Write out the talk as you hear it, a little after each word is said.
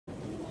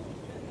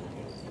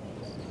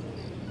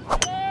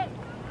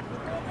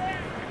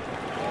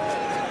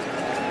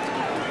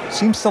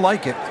seems to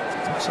like it.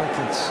 Looks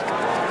like it's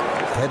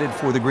headed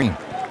for the green.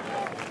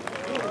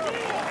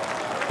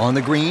 On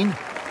the green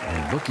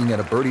and looking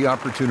at a birdie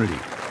opportunity.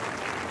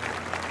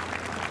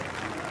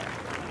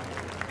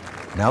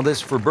 Now this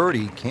for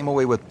birdie came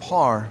away with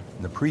par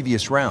in the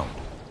previous round.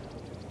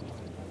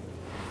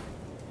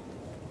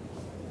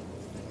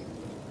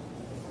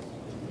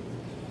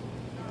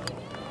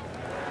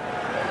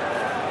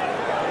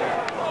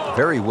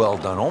 Very well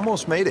done.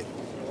 Almost made it.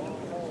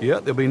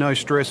 Yeah, there'll be no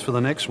stress for the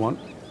next one.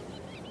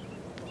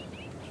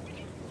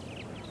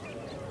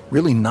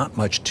 Really not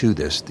much to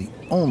this. The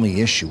only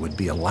issue would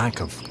be a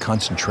lack of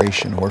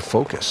concentration or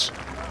focus.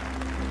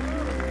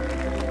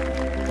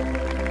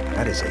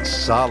 That is a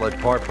solid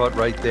par putt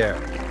right there.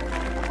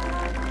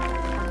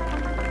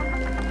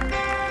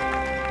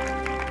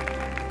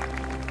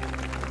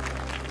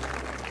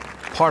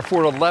 Par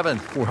 4 11th,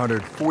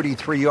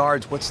 443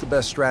 yards. What's the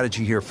best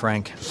strategy here,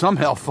 Frank?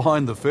 Somehow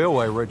find the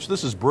fairway, Rich.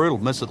 This is brutal.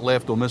 Miss it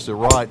left or miss it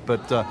right.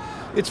 But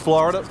it's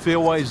Florida.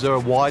 Fairways are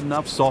wide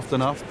enough, soft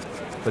enough.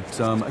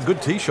 But a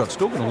good tee shot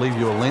still going to leave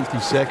you a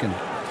lengthy second.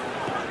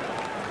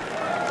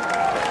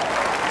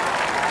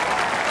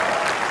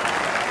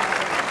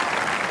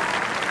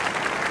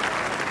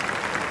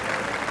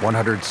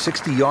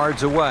 "160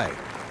 yards away.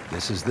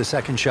 This is the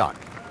second shot.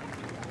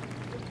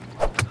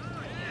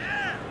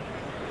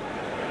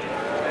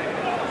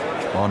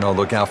 Oh no,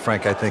 look out,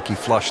 Frank. I think he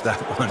flushed that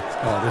one.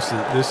 Oh,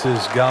 this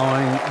is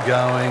going,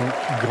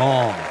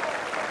 gone.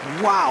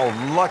 Wow,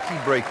 lucky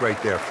break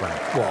right there, Frank.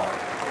 Well,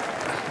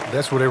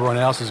 that's what everyone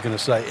else is going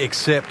to say,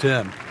 except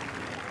him.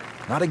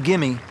 Not a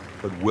gimme,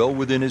 but well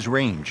within his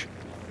range.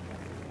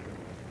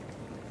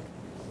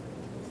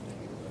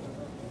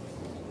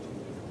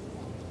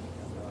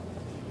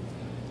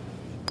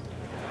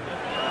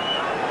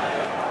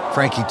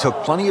 Frankie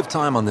took plenty of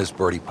time on this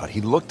birdie putt.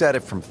 He looked at it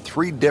from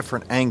 3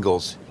 different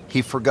angles.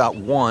 He forgot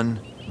one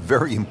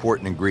very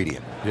important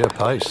ingredient. Yeah,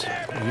 pace.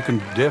 You can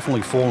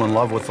definitely fall in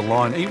love with the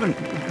line, even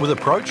with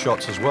approach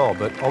shots as well,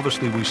 but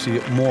obviously we see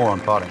it more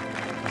on putting.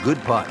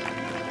 Good putt.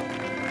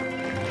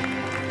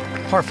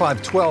 Par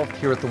 5 12th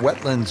here at the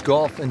Wetlands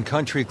Golf and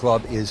Country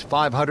Club is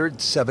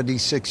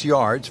 576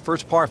 yards.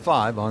 First par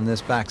 5 on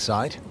this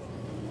backside.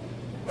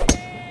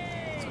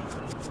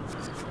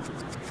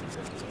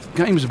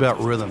 Game's about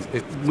rhythm.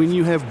 When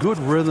you have good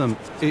rhythm,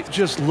 it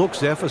just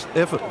looks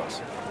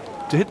effortless.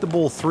 To hit the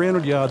ball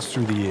 300 yards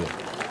through the air,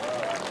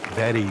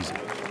 that easy.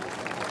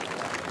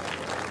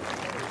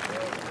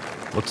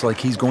 Looks like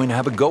he's going to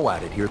have a go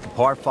at it here at the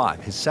par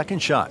 5, his second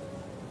shot.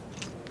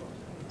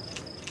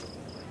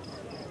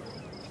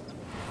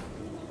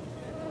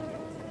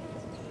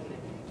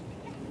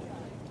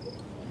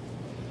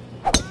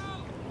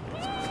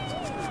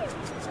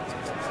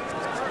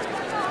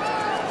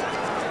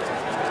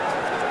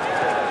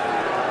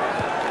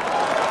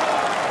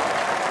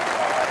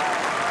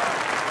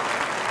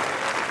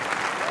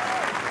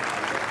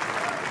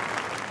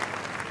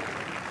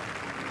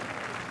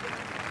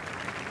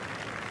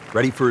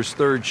 Ready for his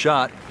third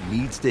shot.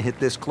 Needs to hit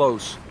this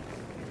close.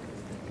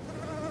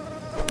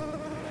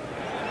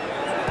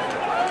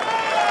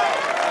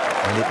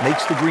 And it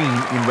makes the green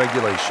in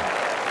regulation.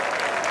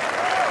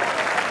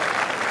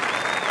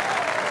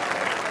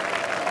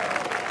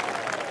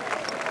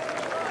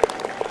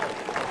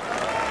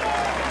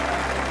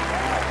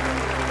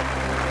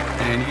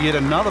 And yet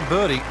another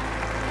birdie,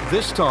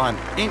 this time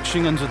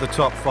inching into the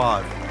top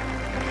 5.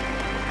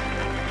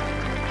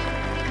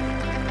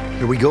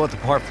 Here we go at the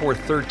par 4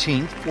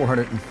 13th,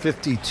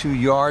 452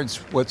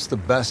 yards. What's the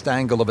best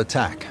angle of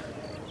attack?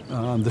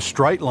 The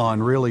straight line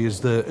really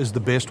is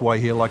the best way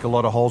here, like a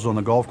lot of holes on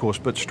the golf course.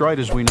 But straight,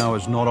 as we know,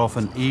 is not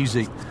often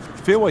easy.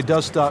 Fairway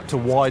does start to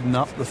widen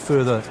up the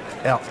further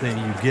out there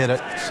you get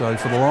it. So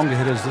for the longer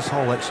hitters, this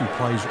hole actually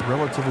plays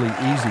relatively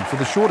easy. For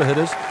the shorter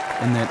hitters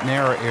in that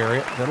narrow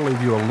area, that'll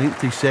leave you a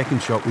lengthy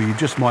second shot where you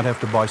just might have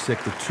to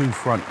bisect the 2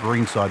 front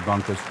greenside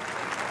bunkers.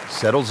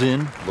 Settles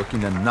in,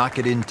 looking to knock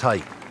it in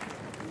tight.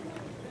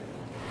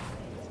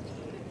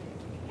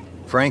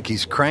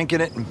 Frankie's cranking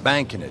it and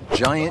banking it.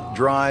 Giant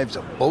drives,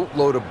 a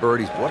boatload of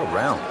birdies. What a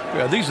round.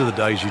 Yeah, these are the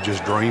days you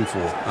just dream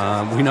for.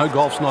 We know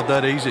golf's not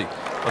that easy,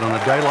 but on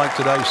a day like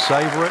today,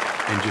 savor it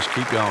and just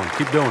keep going.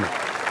 Keep doing it.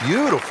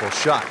 Beautiful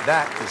shot.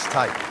 That is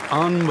tight.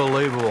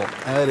 Unbelievable.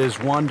 That is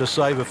one to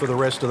savor for the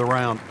rest of the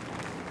round.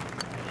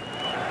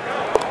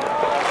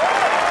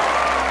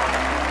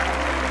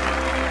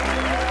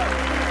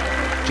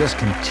 Just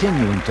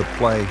continuing to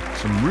play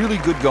some really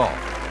good golf.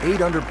 8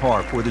 under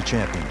par for the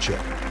championship.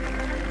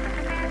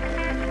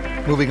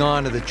 Moving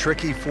on to the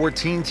tricky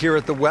 14th here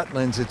at the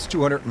Wetlands. It's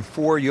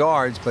 204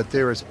 yards, but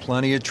there is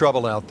plenty of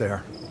trouble out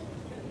there.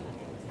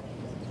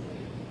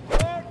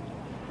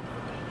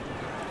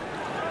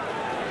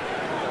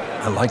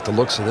 I like the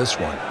looks of this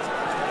one.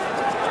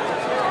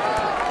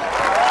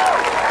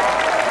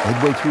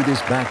 Midway through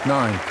this back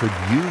 9, could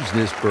use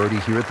this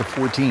birdie here at the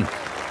 14th.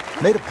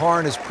 Made a par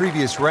in his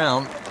previous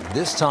round.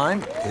 This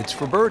time, it's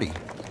for birdie.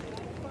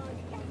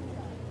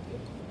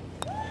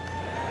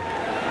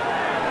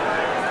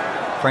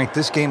 Frank,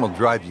 this game will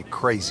drive you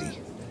crazy.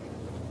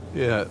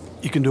 Yeah,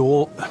 you can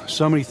do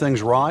so many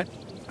things right,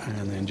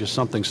 and then just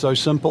something so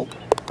simple,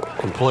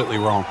 completely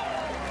wrong.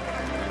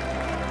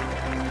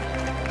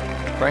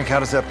 Frank, how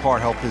does that par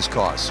help his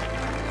cause?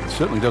 It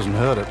certainly doesn't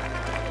hurt it.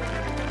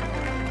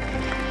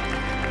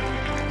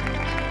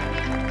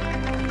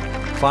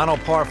 Final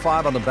par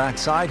 5 on the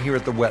backside here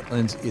at the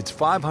Wetlands. It's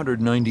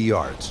 590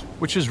 yards.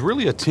 Which is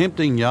really a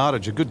tempting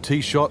yardage. A good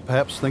tee shot,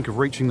 perhaps think of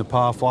reaching the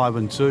par 5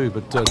 and 2.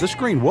 But this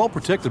green well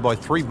protected by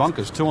 3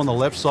 bunkers, 2 on the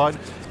left side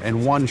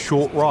and 1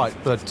 short right.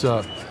 But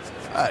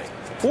hey,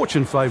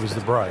 fortune favors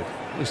the brave.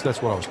 At least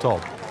that's what I was told.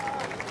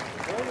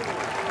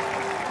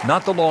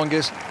 Not the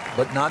longest,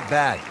 but not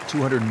bad.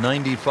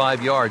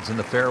 295 yards in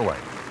the fairway.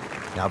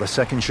 Now the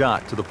second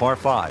shot to the par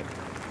 5.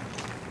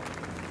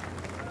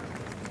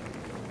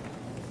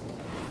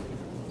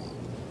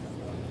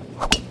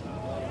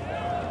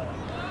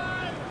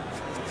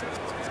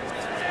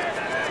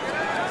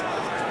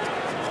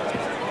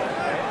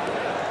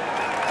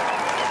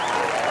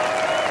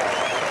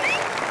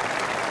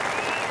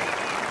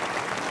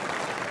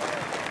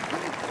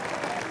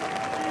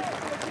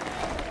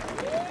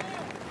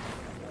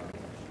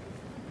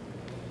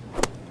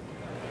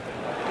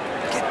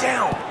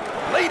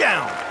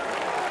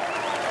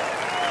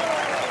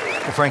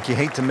 Frank, you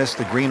hate to miss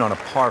the green on a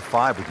par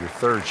 5 with your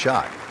third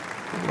shot.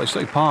 Well, they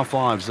say par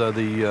 5s are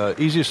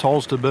the easiest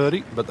holes to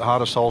birdie, but the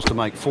hardest holes to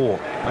make 4.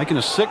 Making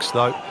a 6,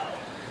 though,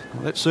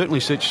 well, that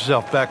certainly sets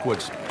yourself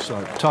backwards.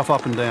 So tough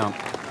up and down.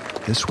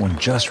 This one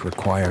just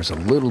requires a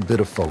little bit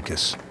of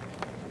focus.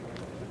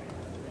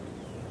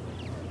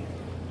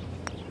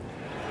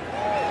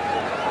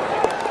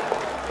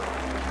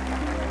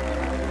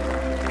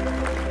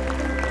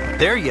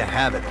 There you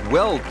have it.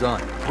 Well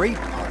done. Great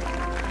putt.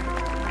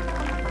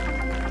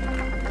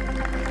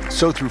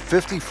 So through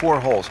 54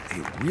 holes,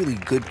 a really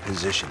good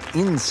position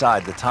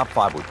inside the top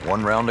 5 with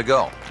 1 round to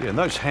go. Yeah, and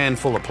those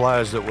handful of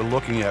players that we're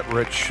looking at,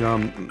 Rich,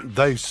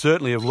 they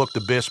certainly have looked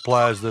the best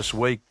players this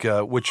week,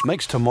 which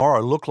makes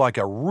tomorrow look like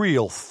a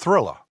real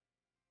thriller.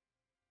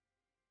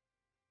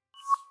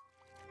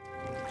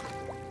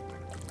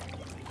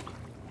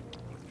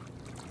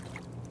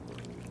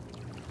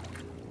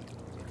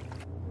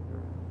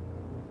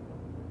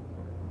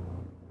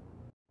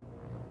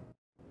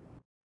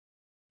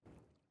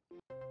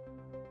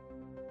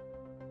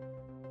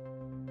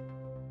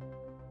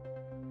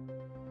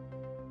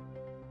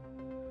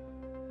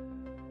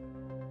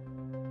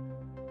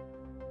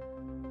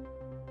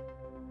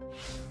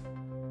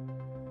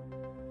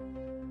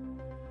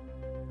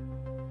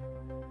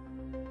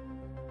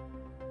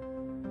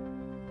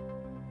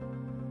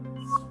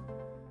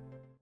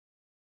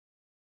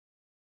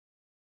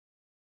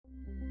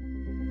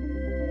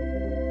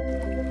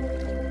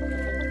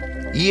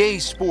 EA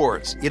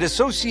Sports, in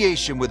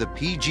association with the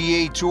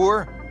PGA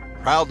Tour,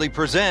 proudly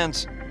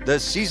presents the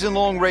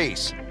season-long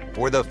race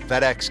for the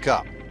FedEx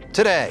Cup.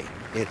 Today,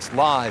 it's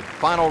live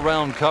final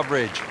round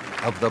coverage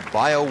of the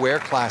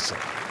BioWare Classic.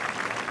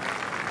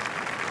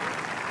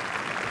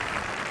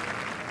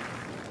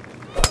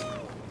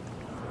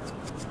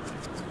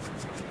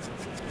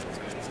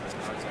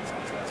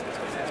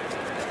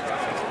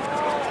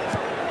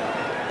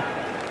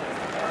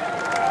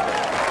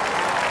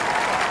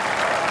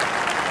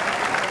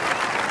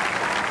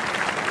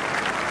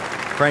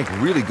 Frank,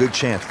 really good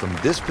chance from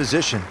this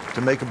position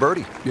to make a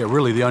birdie. Yeah,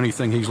 really the only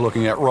thing he's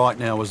looking at right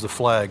now is the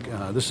flag.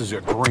 This is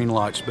a green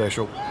light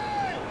special.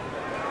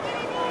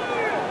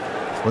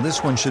 Well,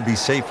 this one should be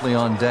safely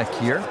on deck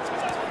here. Oh,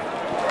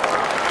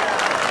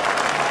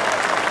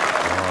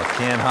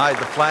 can't hide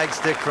the flag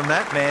stick from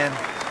that man.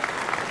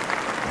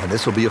 And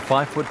this will be a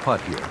 5-foot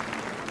putt here.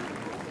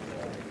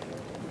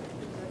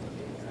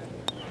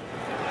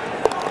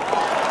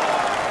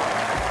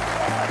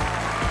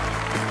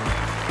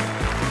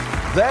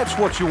 That's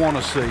what you want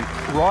to see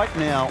right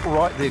now,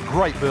 right there.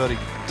 Great birdie.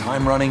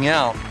 Time running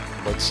out,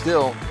 but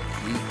still,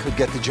 he could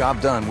get the job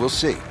done. We'll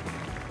see.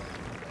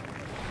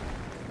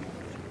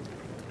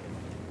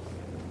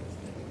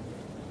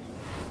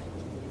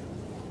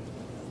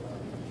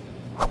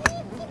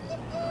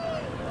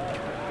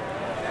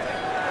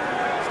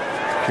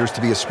 Appears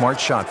to be a smart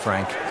shot,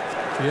 Frank.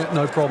 Yeah,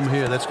 no problem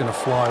here. That's going to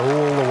fly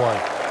all the way.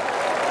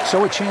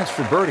 So a chance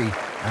for birdie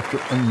after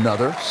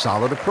another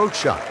solid approach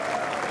shot.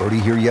 Birdie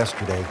here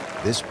yesterday.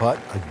 This putt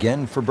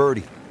again for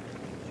birdie.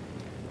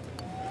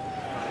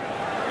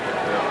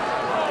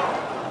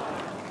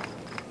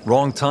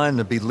 Wrong time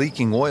to be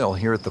leaking oil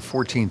here at the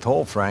 14th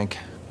hole, Frank.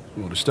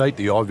 Well, to state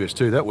the obvious,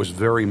 too, that was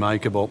very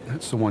makeable.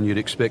 That's the one you'd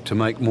expect to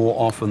make more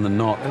often than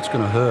not. That's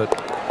going to hurt.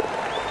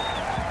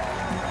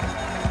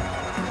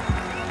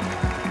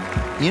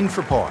 In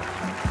for par.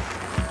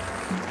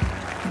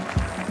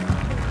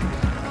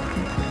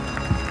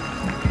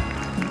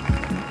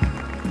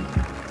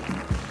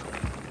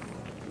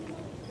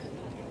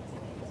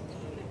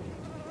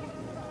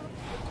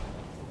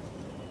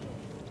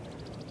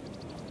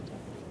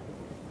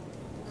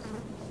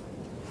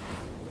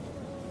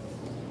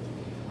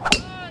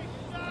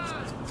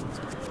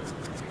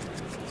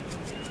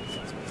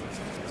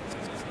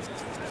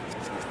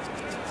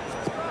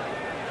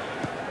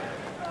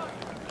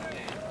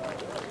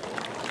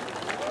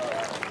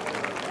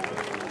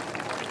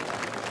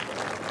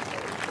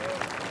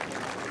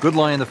 Good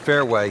lie in the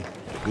fairway.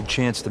 Good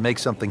chance to make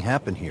something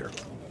happen here.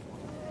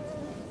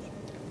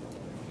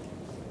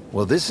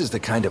 Well, this is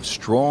the kind of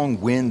strong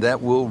wind that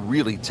will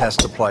really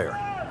test a player.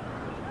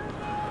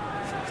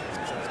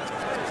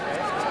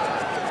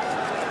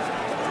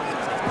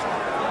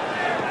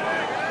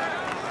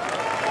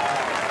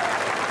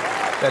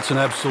 That's an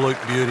absolute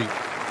beauty.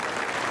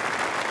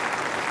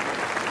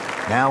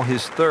 Now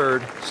his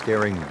third,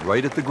 staring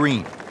right at the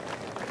green.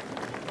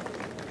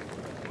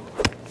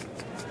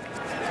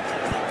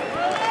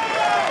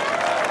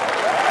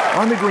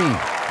 On the green,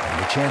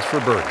 and a chance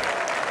for birdie.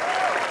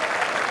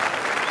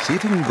 See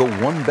if he can go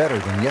one better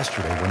than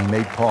yesterday when he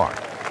made par.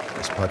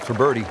 This putt for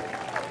birdie.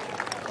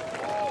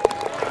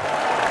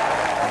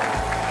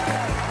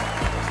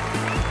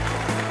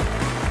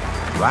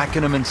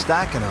 Racking them and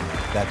stacking them.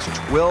 That's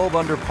 12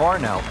 under par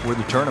now for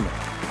the tournament.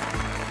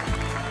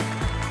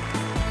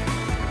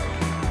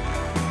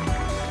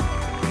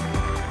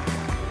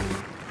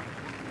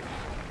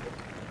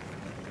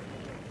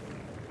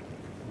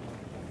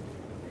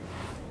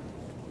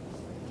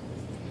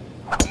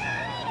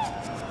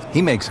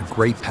 He makes a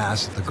great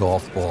pass at the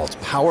golf ball. It's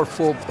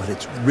powerful, but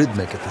it's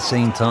rhythmic at the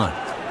same time.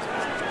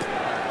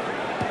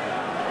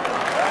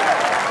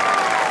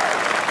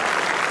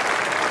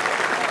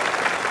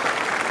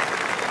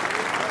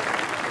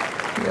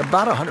 Yeah,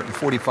 about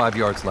 145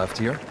 yards left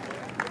here.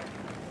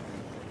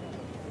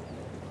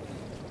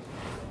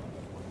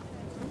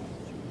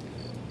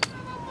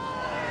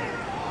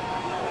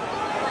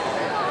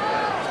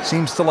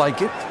 Seems to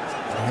like it.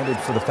 Headed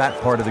for the fat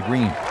part of the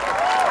green.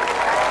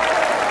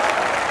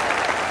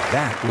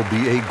 That will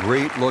be a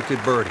great look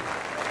at birdie.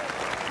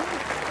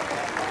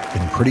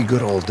 Been pretty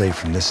good all day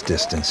from this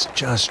distance,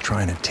 just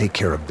trying to take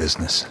care of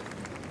business.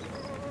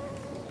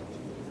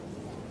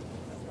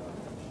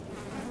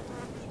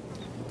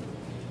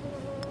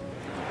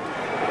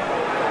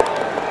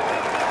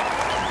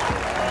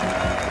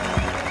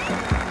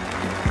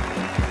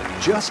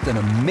 Just an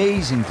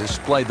amazing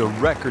display. The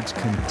records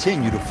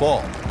continue to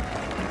fall.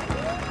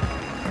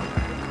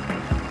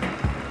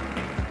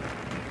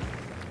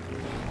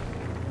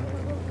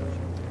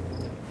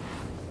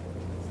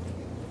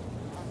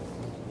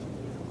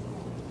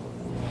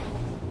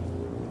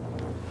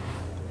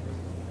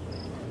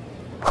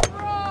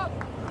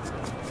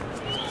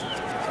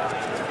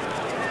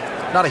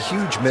 Not a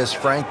huge miss,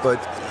 Frank, but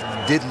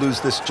did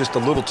lose this just a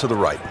little to the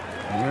right.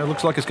 Yeah, it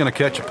looks like it's going to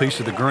catch a piece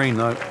of the green,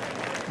 though.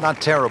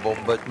 Not terrible,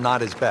 but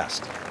not his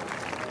best.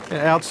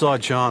 Yeah,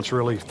 outside chance,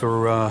 really,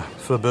 for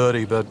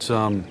birdie, but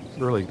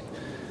really,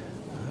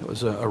 it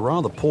was a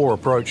rather poor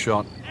approach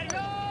shot.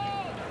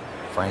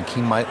 Frank,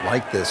 he might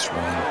like this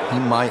one. He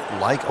might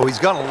like... Oh, he's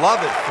going to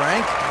love it,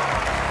 Frank.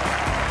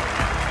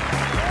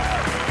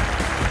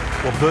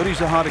 Well,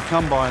 birdies are hard to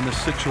come by in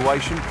this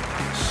situation.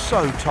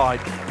 So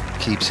tight.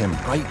 Keeps him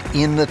right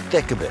in the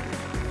thick of it.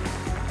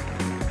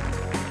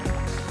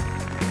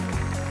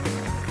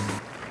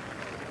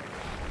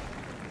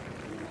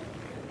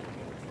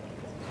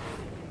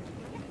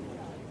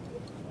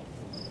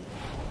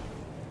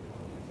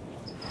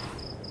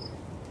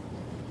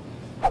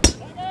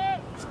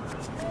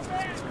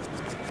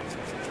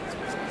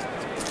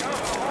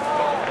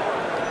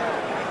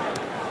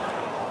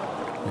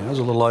 Yeah, that was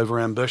a little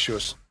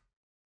over-ambitious.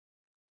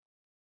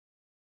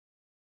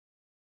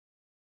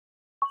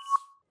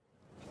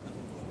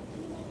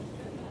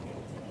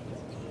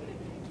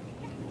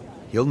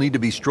 He'll need to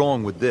be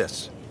strong with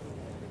this.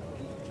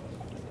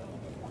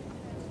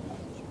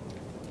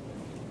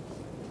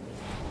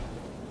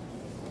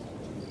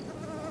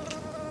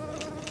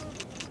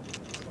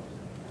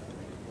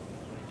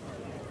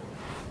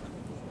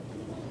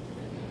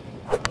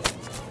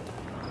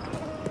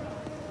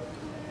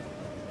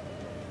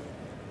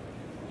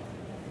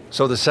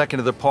 So the second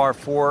of the par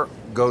 4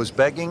 goes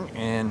begging,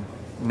 and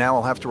now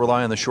I'll have to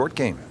rely on the short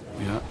game.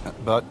 Yeah,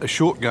 but a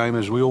short game,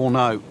 as we all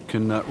know,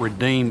 can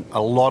redeem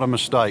a lot of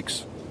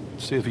mistakes.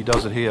 Let's see if he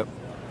does it here.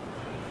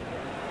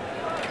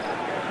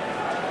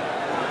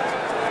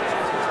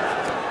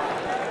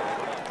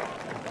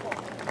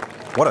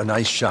 What a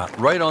nice shot.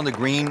 Right on the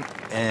green,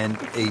 and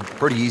a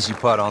pretty easy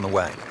putt on the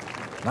way.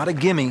 Not a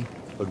gimme,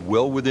 but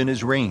well within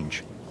his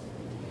range.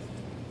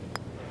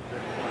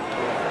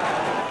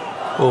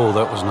 Oh,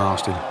 that was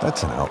nasty.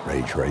 That's an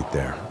outrage right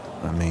there.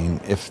 I mean,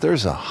 if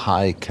there's a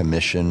high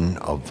commission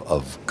of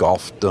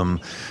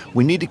golfdom,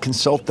 we need to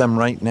consult them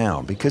right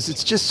now, because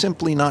it's just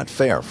simply not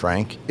fair,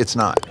 Frank. It's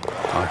not.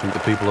 I think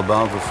the people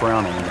above are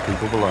frowning and the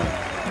people below.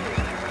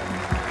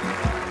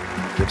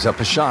 Gives up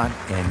a shot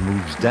and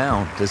moves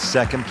down to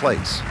second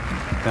place.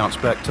 Bounce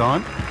back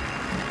time.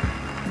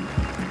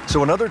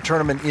 So another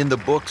tournament in the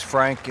books,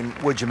 Frank, and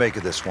what'd you make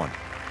of this one?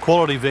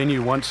 Quality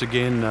venue once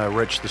again,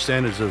 Rich. The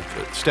standard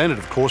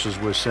of courses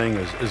we're seeing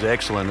is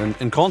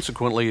excellent, and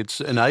consequently it's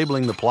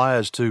enabling the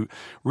players to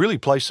really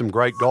play some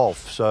great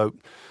golf. So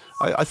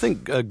I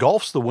think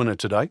golf's the winner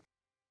today.